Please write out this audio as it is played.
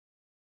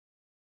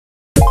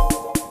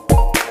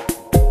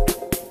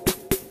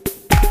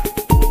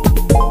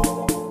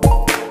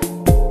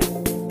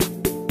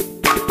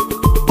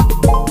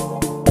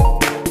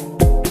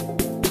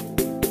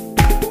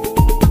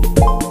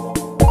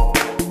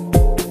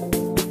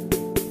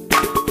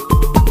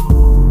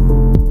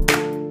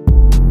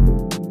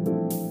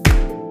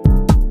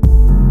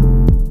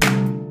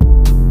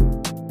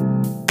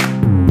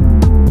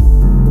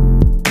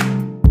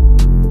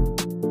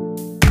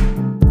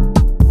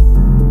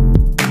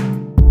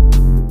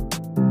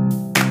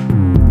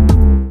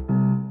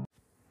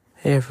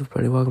Hey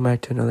everybody, welcome back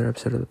to another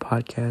episode of the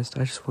podcast.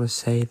 I just want to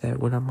say that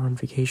when I'm on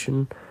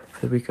vacation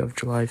for the week of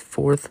July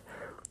 4th,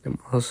 I'm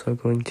also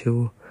going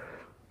to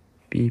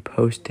be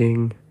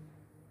posting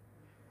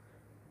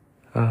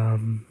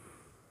podcast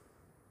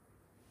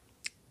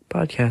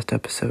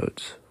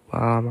episodes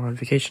while I'm on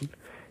vacation,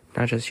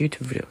 not just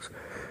YouTube videos,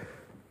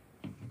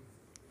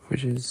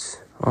 which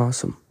is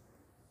awesome,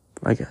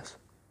 I guess.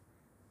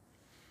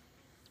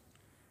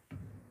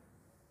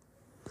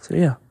 So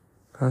yeah,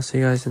 I'll see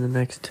you guys in the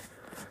next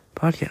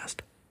podcast.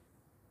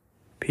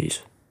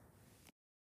 Peace.